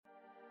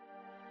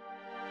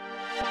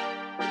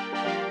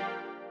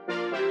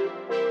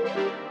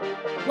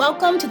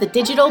Welcome to the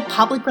Digital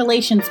Public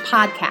Relations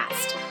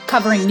Podcast,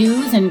 covering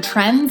news and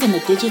trends in the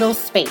digital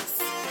space.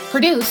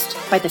 Produced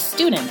by the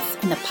students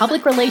in the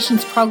Public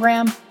Relations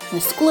program in the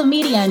School of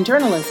Media and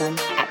Journalism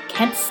at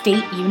Kent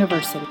State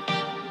University.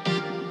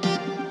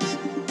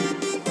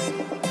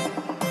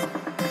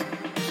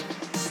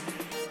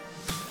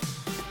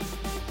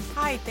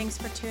 Hi, thanks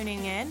for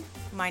tuning in.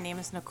 My name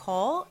is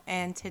Nicole,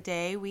 and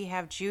today we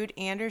have Jude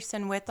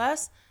Anderson with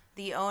us,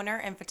 the owner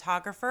and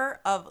photographer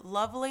of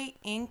Lovely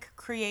Ink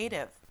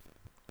Creative.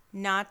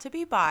 Not to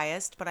be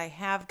biased, but I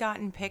have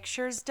gotten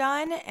pictures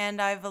done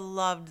and I've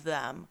loved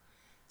them.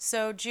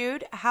 So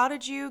Jude, how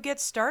did you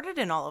get started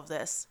in all of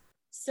this?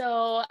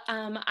 So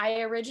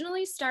I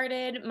originally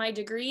started, my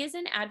degree is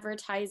in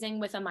advertising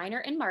with a minor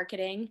in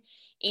marketing,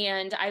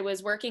 and I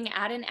was working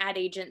at an ad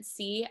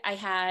agency. I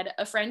had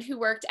a friend who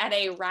worked at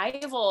a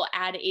rival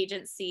ad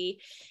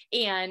agency,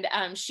 and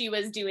she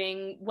was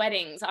doing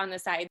weddings on the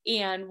side.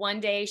 And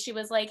one day she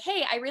was like,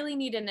 "Hey, I really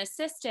need an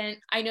assistant.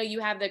 I know you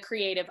have the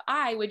creative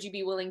eye. Would you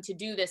be willing to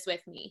do this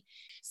with me?"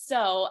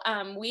 So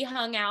we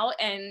hung out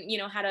and,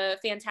 had a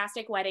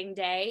fantastic wedding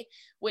day,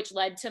 which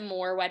led to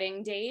more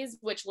wedding days,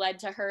 which led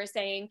to her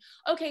saying,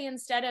 "Okay,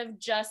 instead of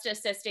just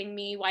assisting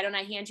me, why don't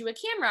I hand you a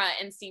camera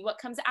and see what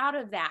comes out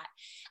of that?"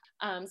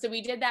 So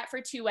we did that for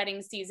 2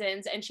 wedding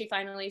seasons. And she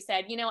finally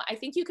said, "I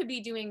think you could be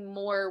doing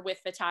more with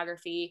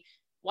photography.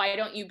 Why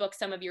don't you book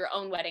some of your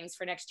own weddings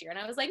for next year?" And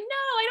I was like, "No,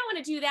 I don't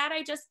want to do that.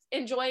 I just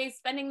enjoy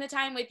spending the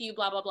time with you,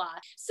 blah, blah, blah."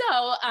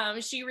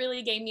 So she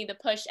really gave me the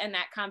push and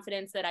that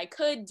confidence that I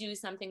could do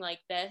something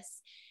like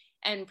this.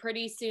 And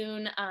pretty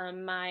soon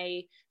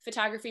my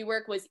photography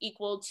work was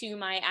equal to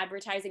my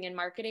advertising and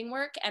marketing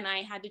work, and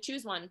I had to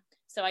choose one.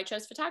 So I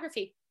chose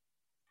photography.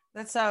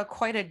 That's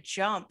quite a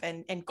jump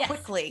and Yes.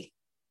 quickly.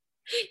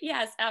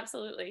 Yes,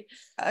 absolutely.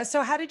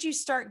 So how did you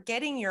start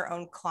getting your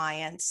own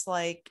clients?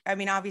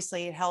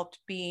 Obviously it helped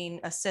being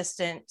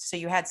assistant, so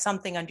you had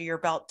something under your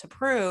belt to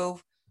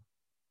prove,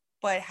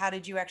 but how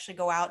did you actually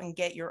go out and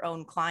get your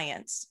own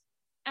clients?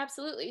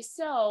 Absolutely.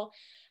 So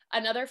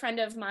another friend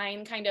of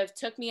mine kind of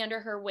took me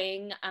under her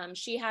wing.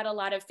 She had a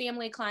lot of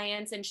family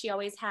clients, and she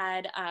always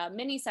had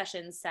mini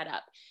sessions set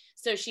up.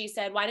 So she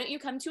said, "Why don't you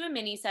come to a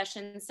mini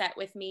session set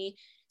with me?"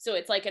 So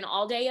it's like an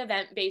all-day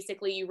event.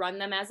 Basically, you run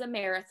them as a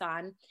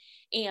marathon.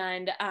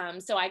 And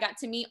so I got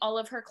to meet all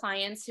of her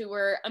clients, who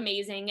were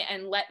amazing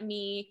and let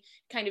me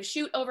kind of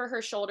shoot over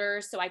her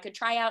shoulder so I could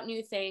try out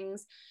new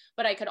things,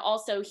 but I could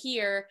also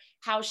hear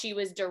how she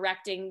was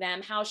directing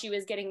them, how she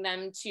was getting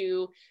them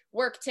to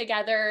work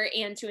together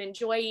and to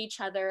enjoy each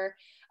other.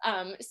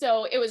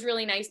 So it was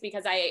really nice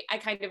because I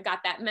kind of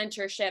got that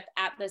mentorship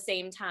at the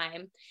same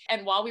time.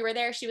 And while we were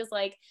there, she was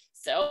like,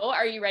 "So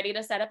are you ready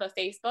to set up a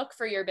Facebook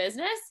for your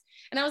business?"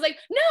 And I was like,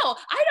 "No,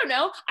 I don't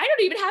know. I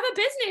don't even have a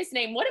business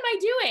name. What am I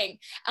doing?"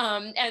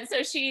 And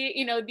so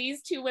she,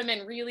 these 2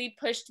 women really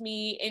pushed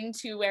me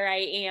into where I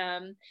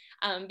am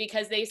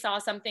because they saw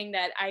something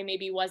that I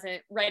maybe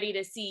wasn't ready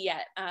to see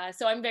yet.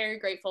 So I'm very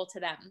grateful to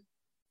them.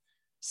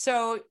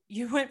 So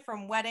you went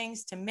from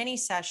weddings to mini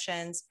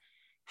sessions.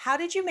 How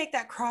did you make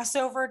that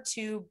crossover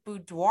to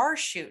boudoir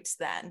shoots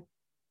then?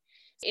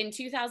 In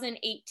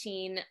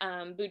 2018,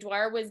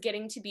 boudoir was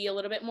getting to be a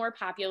little bit more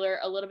popular,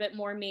 a little bit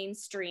more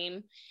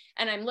mainstream.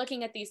 And I'm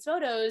looking at these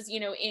photos,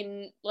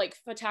 in like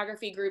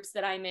photography groups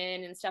that I'm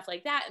in and stuff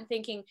like that, and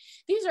thinking,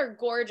 these are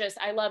gorgeous.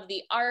 I love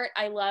the art.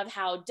 I love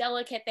how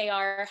delicate they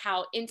are,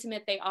 how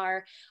intimate they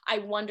are. I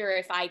wonder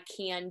if I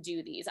can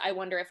do these. I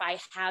wonder if I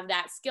have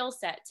that skill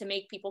set to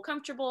make people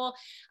comfortable,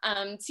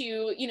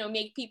 to,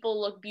 make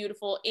people look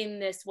beautiful in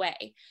this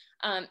way.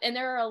 And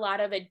there are a lot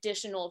of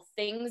additional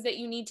things that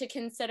you need to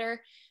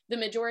consider. The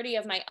majority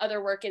of my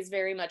other work is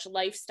very much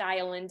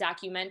lifestyle and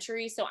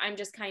documentary. So I'm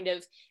just kind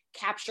of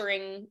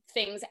capturing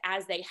things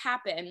as they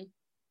happen.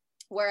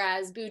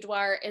 Whereas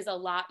boudoir is a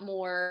lot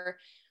more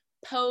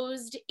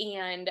posed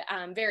and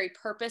very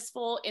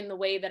purposeful in the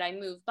way that I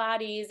move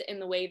bodies, in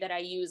the way that I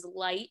use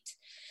light.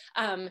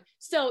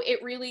 So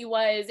it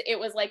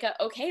was like,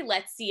 okay,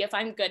 let's see if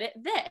I'm good at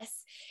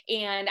this.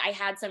 And I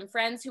had some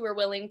friends who were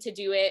willing to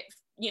do it,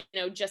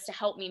 just to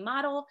help me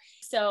model.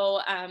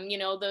 So,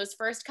 those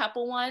first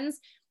couple ones,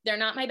 they're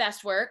not my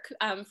best work,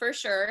 for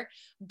sure,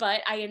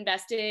 but I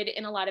invested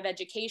in a lot of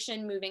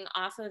education. Moving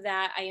off of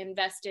that, I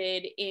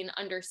invested in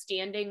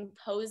understanding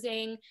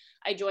posing.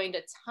 I joined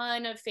a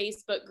ton of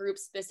Facebook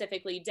groups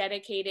specifically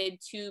dedicated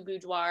to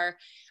boudoir,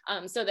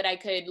 so that I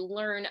could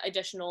learn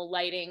additional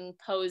lighting,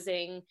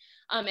 posing,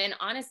 and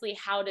honestly,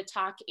 how to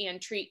talk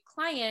and treat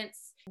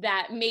clients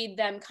that made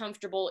them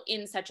comfortable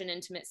in such an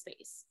intimate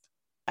space.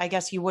 I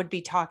guess you would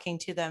be talking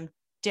to them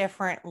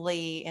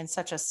differently in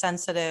such a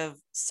sensitive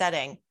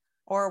setting,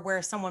 or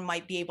where someone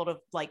might be able to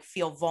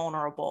feel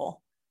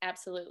vulnerable.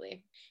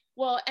 Absolutely.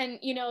 Well, and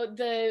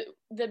the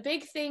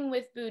big thing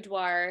with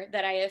boudoir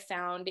that I have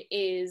found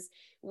is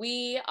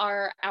we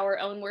are our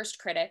own worst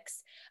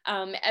critics.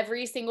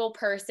 Every single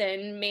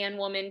person, man,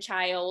 woman,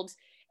 child,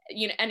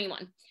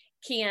 anyone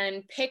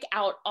can pick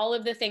out all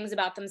of the things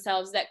about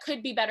themselves that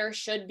could be better,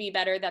 should be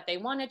better, that they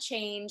want to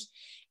change.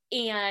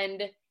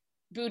 And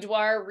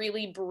Boudoir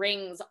really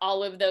brings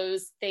all of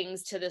those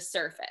things to the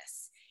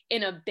surface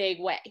in a big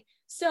way.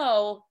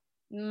 So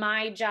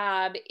my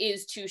job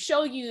is to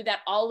show you that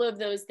all of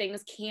those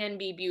things can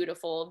be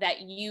beautiful,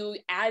 that you,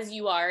 as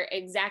you are,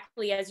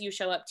 exactly as you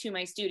show up to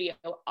my studio,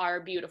 are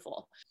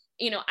beautiful.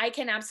 I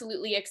can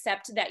absolutely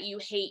accept that you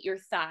hate your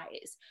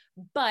thighs,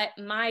 but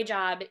my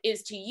job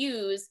is to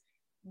use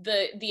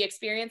the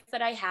experience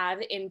that I have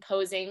in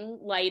posing,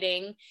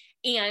 lighting,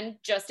 and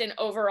just an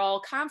overall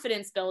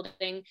confidence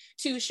building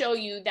to show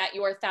you that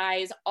your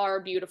thighs are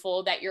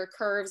beautiful, that your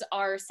curves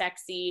are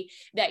sexy,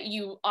 that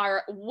you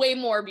are way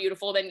more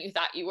beautiful than you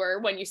thought you were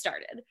when you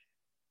started.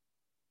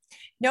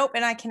 Nope.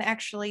 And I can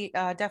actually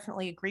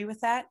definitely agree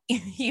with that.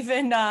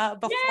 Even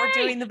before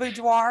doing the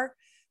boudoir,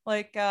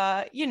 like,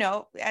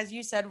 as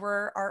you said,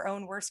 we're our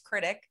own worst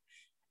critic.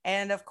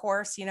 And of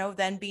course,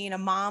 then being a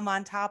mom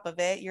on top of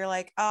it, you're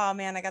like, oh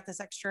man, I got this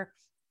extra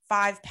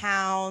 5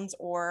 pounds,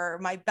 or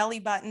my belly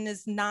button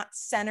is not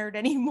centered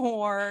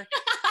anymore.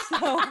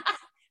 So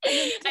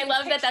I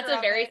love that that's a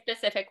very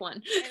specific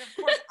one. And of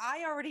course,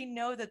 I already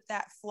know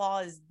that flaw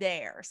is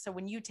there. So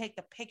when you take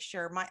the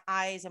picture, my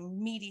eyes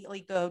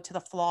immediately go to the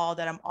flaw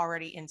that I'm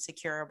already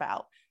insecure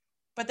about.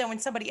 But then when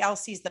somebody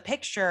else sees the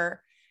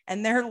picture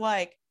and they're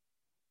like,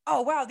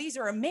 oh, wow, these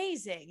are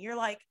amazing. You're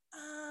like,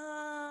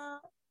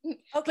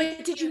 okay.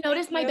 But did you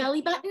notice my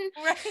belly button?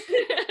 Right.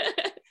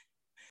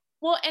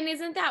 Well, and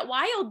isn't that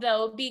wild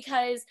though?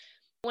 Because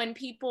when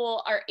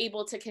people are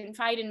able to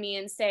confide in me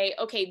and say,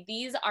 okay,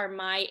 these are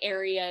my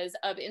areas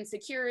of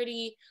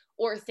insecurity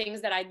or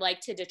things that I'd like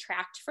to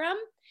detract from,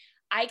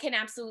 I can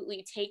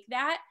absolutely take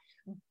that,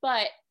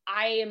 but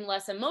I am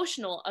less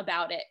emotional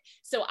about it.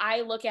 So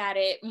I look at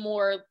it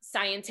more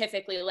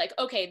scientifically, like,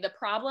 okay, the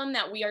problem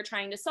that we are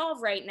trying to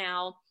solve right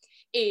now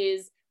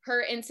is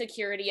her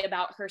insecurity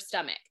about her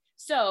stomach.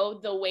 So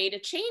the way to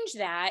change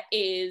that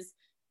is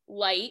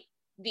light,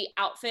 the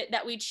outfit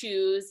that we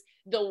choose,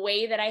 the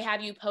way that I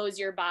have you pose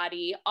your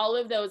body, all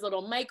of those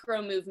little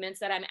micro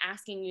movements that I'm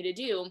asking you to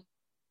do.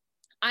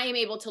 I am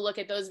able to look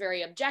at those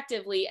very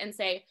objectively and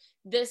say,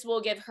 this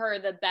will give her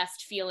the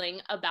best feeling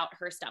about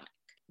her stomach.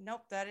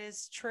 Nope, that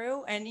is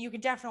true. And you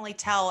can definitely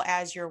tell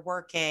as you're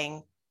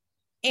working,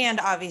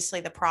 and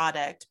obviously the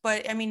product,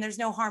 but I mean, there's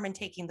no harm in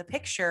taking the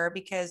picture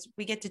because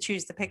we get to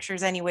choose the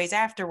pictures anyways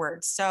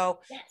afterwards. So,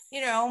 yes.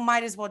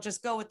 Might as well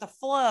just go with the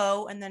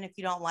flow. And then if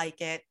you don't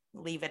like it,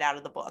 leave it out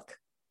of the book.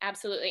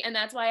 Absolutely. And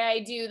that's why I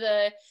do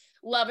the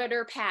love it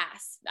or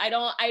pass. I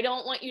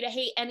don't want you to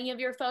hate any of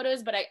your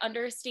photos, but I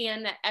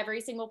understand that every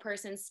single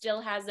person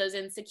still has those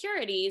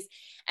insecurities.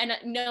 And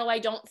no, I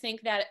don't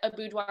think that a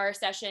boudoir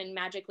session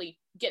magically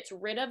gets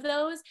rid of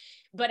those,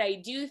 but I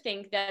do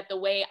think that the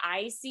way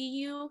I see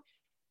you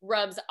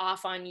rubs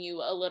off on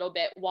you a little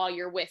bit while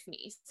you're with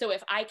me. So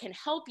if I can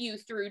help you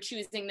through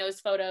choosing those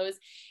photos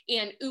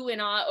and ooh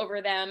and ah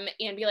over them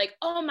and be like,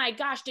 oh my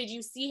gosh, did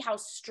you see how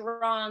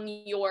strong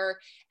your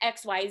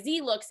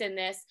XYZ looks in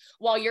this,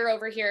 while you're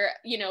over here,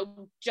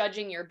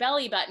 judging your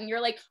belly button, you're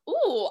like,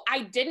 ooh,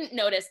 I didn't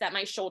notice that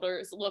my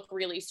shoulders look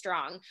really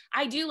strong.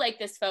 I do like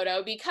this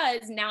photo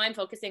because now I'm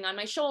focusing on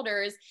my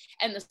shoulders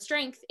and the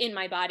strength in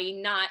my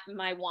body, not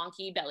my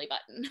wonky belly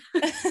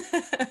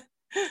button.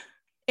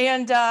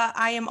 And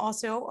I am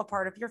also a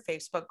part of your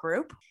Facebook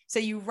group. So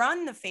you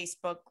run the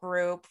Facebook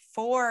group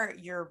for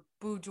your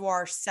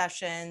boudoir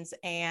sessions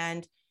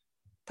and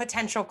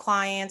potential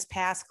clients,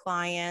 past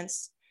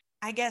clients.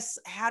 I guess,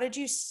 how did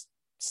you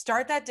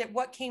start that?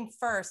 What came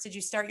first? Did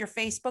you start your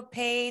Facebook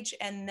page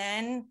and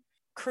then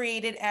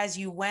create it as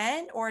you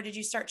went? Or did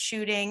you start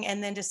shooting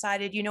and then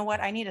decided, you know what,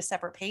 I need a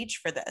separate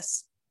page for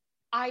this?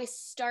 I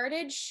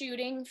started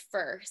shooting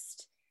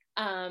first.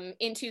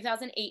 In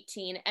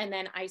 2018. And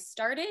then I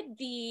started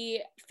the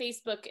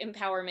Facebook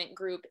empowerment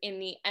group in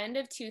the end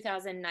of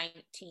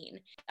 2019.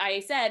 I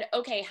said,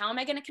 okay, how am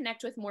I going to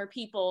connect with more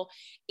people?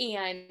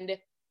 And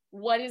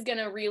what is going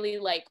to really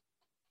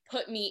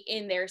put me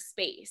in their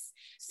space?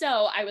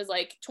 So I was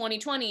like,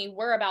 2020,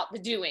 we're about the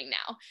doing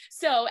now.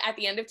 So at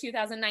the end of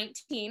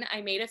 2019,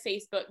 I made a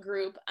Facebook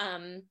group.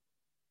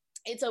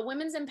 It's a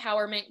women's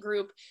empowerment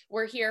group.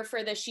 We're here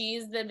for the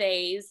she's, the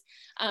theys,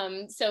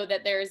 so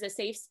that there's a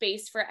safe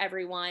space for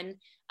everyone.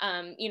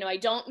 I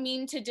don't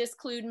mean to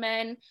disclude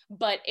men,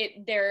 but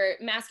their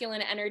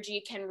masculine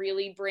energy can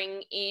really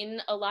bring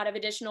in a lot of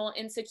additional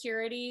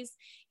insecurities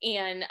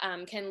and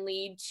can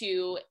lead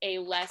to a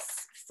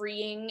less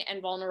freeing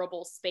and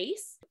vulnerable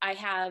space. I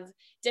have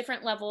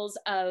different levels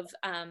of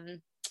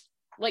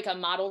like a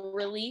model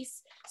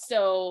release.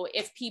 So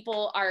if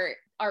people are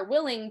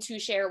willing to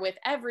share with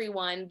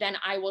everyone, then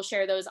I will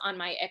share those on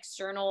my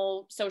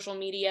external social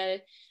media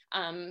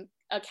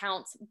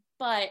accounts.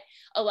 But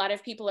a lot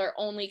of people are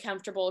only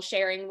comfortable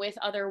sharing with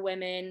other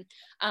women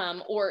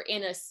or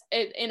in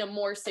a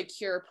more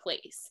secure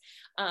place.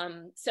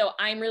 So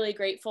I'm really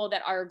grateful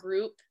that our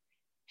group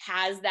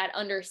has that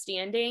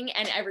understanding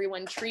and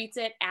everyone treats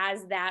it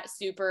as that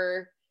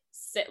super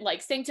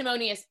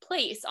sanctimonious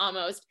place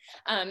almost.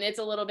 It's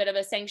a little bit of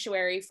a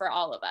sanctuary for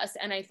all of us.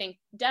 And I think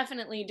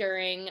definitely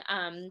during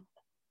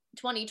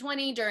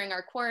 2020 during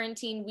our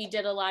quarantine, we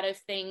did a lot of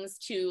things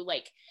to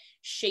like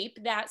shape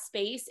that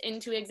space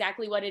into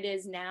exactly what it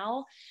is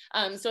now.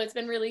 So it's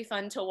been really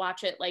fun to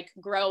watch it like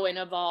grow and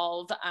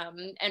evolve,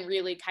 and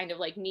really kind of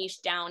like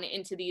niche down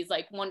into these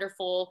like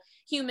wonderful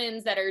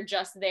humans that are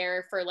just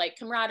there for like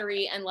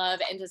camaraderie and love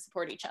and to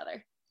support each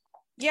other.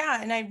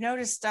 Yeah, and I've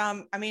noticed,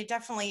 it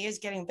definitely is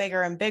getting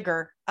bigger and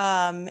bigger.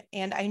 And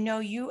I know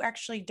you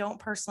actually don't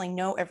personally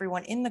know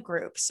everyone in the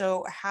group.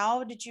 So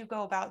how did you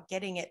go about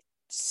getting it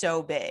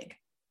so big?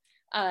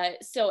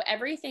 So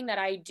everything that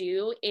I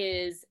do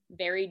is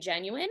very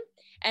genuine.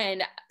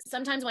 And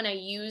sometimes when I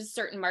use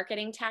certain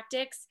marketing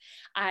tactics,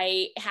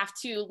 I have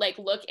to like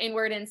look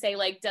inward and say,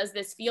 like, does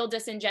this feel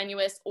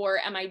disingenuous, or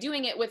am I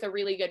doing it with a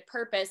really good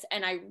purpose?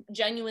 And I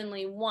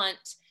genuinely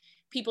want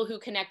people who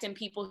connect and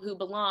people who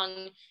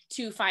belong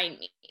to find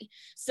me.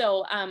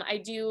 So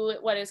I do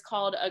what is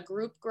called a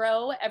group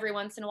grow every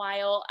once in a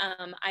while.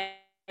 I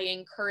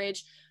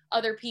encourage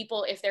other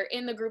people, if they're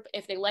in the group,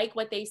 if they like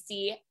what they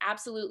see,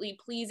 absolutely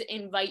please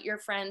invite your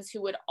friends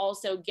who would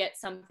also get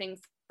something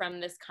from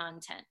this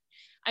content.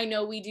 I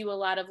know we do a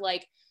lot of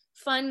like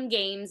fun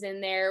games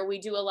in there. We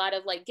do a lot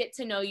of like get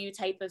to know you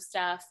type of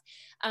stuff.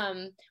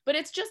 But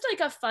it's just like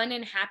a fun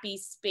and happy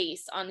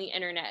space on the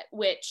internet,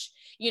 which,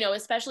 you know,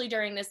 especially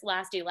during this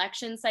last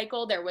election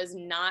cycle, there was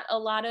not a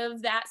lot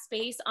of that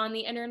space on the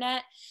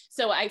internet.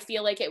 So I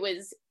feel like it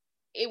was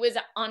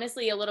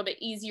honestly a little bit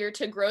easier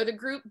to grow the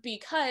group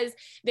because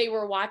they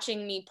were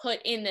watching me put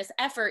in this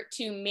effort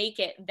to make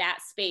it that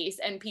space,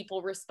 and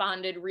people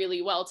responded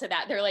really well to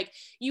that. They're like,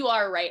 you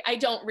are right. I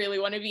don't really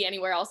want to be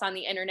anywhere else on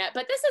the internet,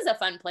 but this is a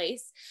fun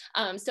place.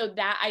 So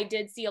that I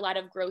did see a lot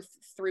of growth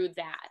through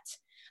that.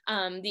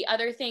 The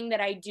other thing that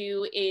I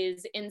do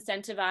is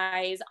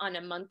incentivize on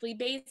a monthly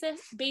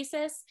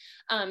basis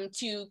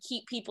to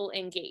keep people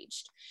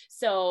engaged.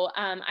 So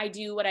I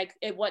do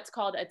what's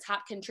called a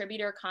top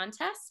contributor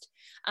contest.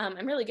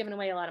 I'm really giving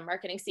away a lot of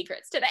marketing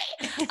secrets today.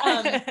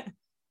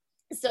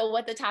 So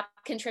what the top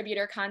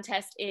contributor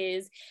contest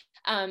is,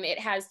 it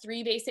has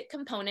 3 basic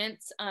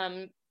components.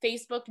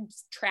 Facebook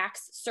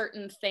tracks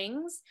certain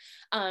things,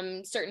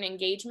 certain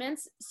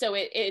engagements. So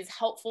it is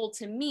helpful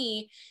to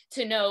me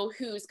to know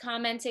who's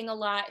commenting a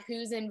lot,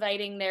 who's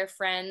inviting their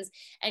friends,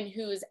 and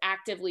who's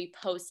actively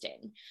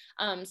posting.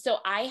 So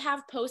I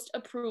have post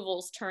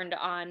approvals turned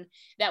on.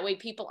 That way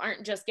people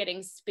aren't just getting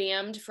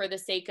spammed for the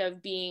sake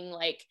of being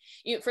like,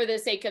 for the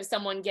sake of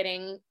someone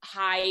getting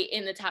high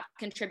in the top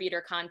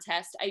contributor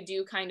contest. I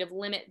do kind of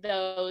limit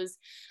those.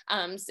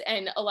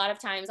 And a lot of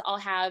times I'll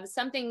have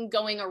something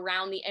going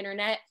around the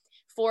internet.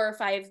 4 or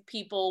 5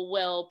 people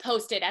will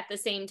post it at the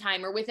same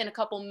time or within a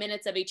couple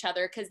minutes of each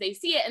other because they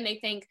see it and they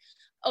think,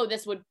 oh,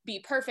 this would be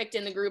perfect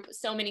in the group.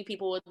 So many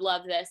people would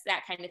love this,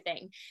 that kind of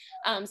thing.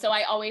 So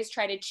I always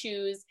try to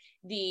choose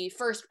the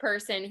first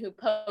person who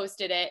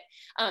posted it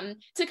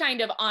to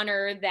kind of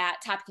honor that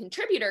top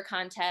contributor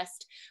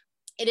contest.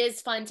 It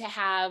is fun to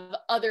have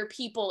other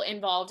people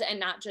involved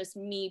and not just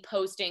me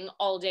posting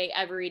all day,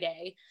 every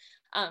day.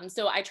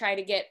 So I try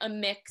to get a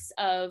mix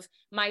of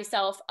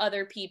myself,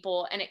 other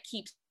people, and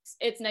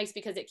it's nice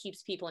because it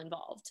keeps people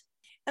involved.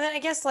 And then I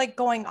guess like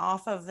going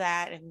off of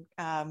that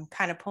and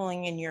kind of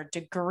pulling in your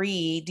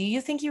degree, do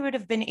you think you would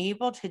have been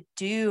able to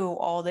do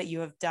all that you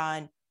have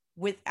done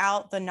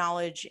without the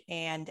knowledge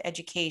and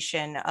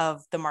education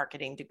of the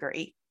marketing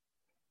degree?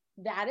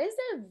 That is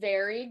a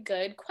very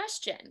good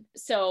question.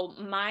 So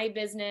my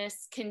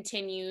business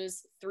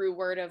continues through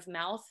word of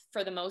mouth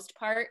for the most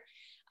part.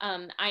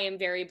 I am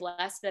very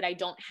blessed that I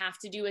don't have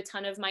to do a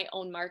ton of my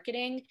own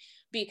marketing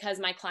because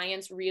my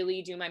clients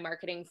really do my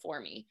marketing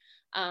for me.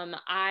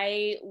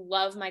 I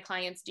love my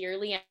clients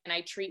dearly and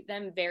I treat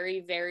them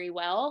very, very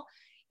well.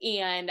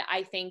 And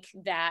I think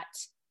that,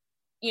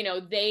 you know,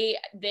 they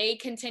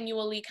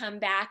continually come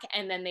back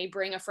and then they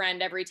bring a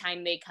friend every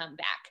time they come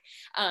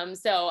back.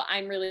 So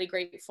I'm really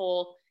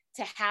grateful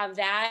to have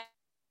that.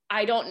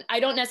 I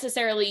don't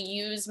necessarily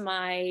use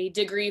my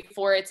degree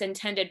for its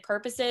intended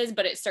purposes,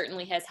 but it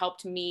certainly has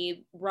helped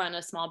me run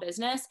a small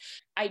business.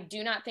 I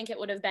do not think it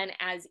would have been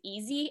as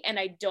easy. And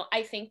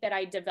I think that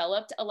I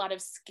developed a lot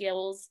of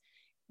skills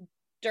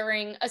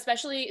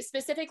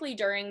specifically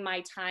during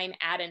my time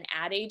at an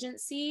ad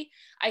agency.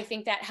 I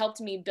think that helped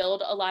me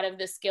build a lot of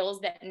the skills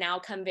that now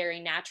come very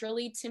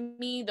naturally to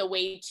me, the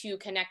way to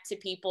connect to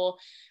people,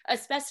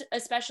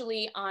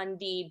 especially on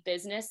the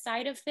business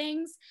side of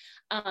things.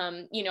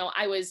 You know,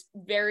 I was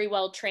very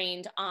well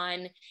trained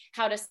on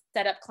how to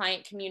set up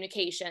client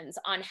communications,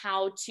 on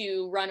how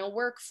to run a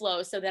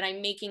workflow so that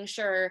I'm making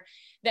sure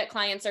that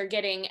clients are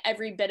getting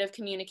every bit of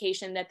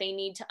communication that they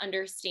need to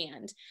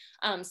understand.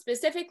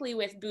 Specifically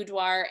with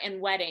boudoir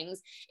and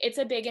weddings, it's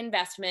a big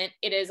investment.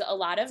 It is a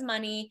lot of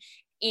money,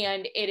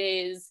 and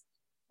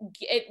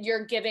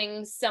you're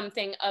giving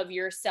something of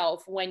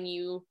yourself when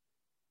you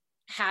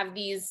have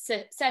these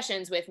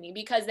sessions with me,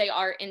 because they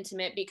are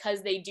intimate,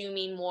 because they do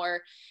mean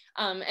more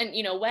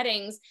And,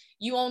 weddings,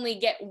 you only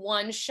get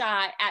one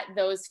shot at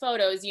those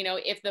photos.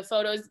 If the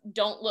photos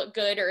don't look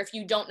good, or if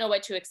you don't know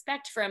what to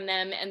expect from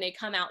them and they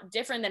come out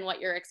different than what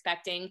you're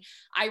expecting,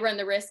 I run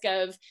the risk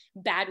of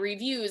bad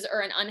reviews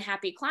or an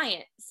unhappy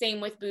client. Same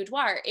with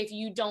boudoir. If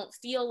you don't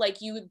feel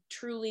like you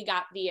truly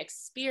got the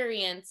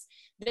experience,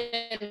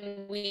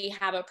 then we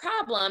have a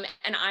problem,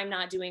 and I'm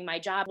not doing my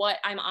job, what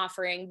I'm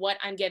offering, what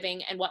I'm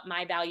giving, and what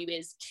my value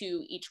is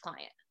to each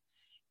client.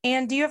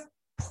 And do you have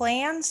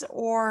plans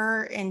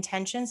or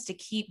intentions to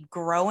keep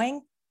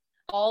growing?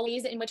 All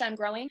ways in which I'm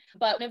growing,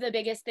 but one of the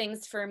biggest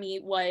things for me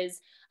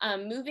was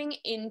moving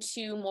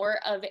into more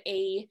of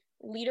a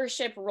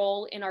leadership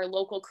role in our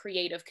local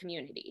creative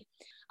community.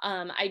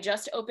 I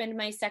just opened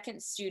my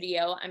second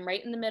studio. I'm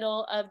right in the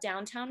middle of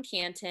downtown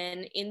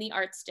Canton in the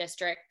Arts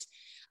District.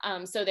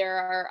 So there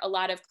are a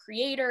lot of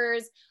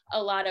creators,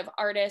 a lot of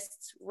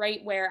artists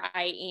right where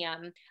I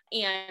am,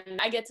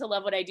 and I get to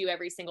love what I do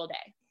every single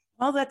day.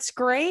 Well, that's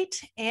great.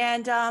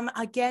 And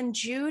again,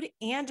 Jude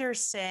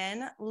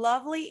Anderson,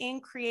 Lovely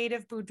Ink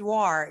Creative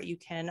Boudoir. You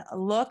can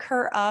look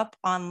her up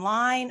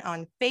online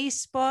on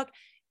Facebook,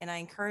 and I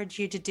encourage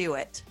you to do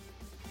it.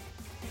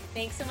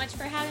 Thanks so much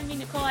for having me,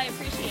 Nicole. I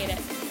appreciate it.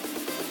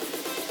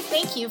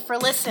 Thank you for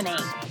listening.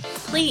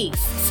 Please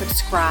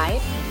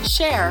subscribe,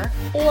 share,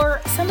 or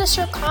send us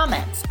your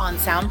comments on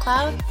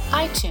SoundCloud,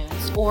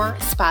 iTunes, or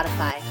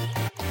Spotify.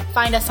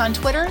 Find us on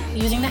Twitter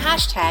using the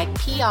hashtag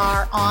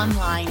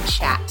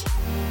PROnlineChat.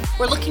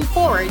 We're looking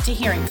forward to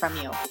hearing from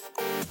you.